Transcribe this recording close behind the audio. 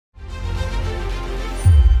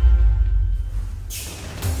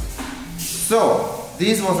So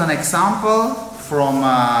this was an example from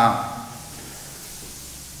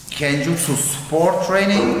Kenjutsu sport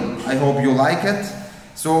training. I hope you like it.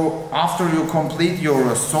 So after you complete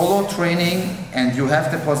your solo training and you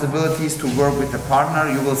have the possibilities to work with a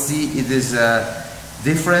partner, you will see it is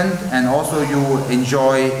different, and also you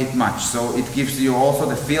enjoy it much. So it gives you also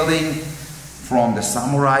the feeling from the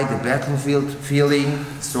samurai, the battlefield feeling.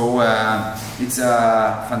 So it's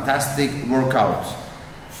a fantastic workout.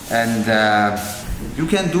 And you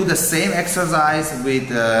can do the same exercise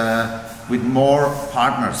with more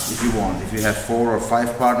partners if you want. If you have 4 or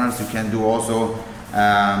 5 partners, you can do also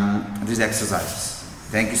these exercises.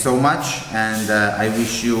 Thank you so much, and I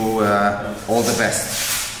wish you all the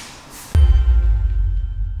best.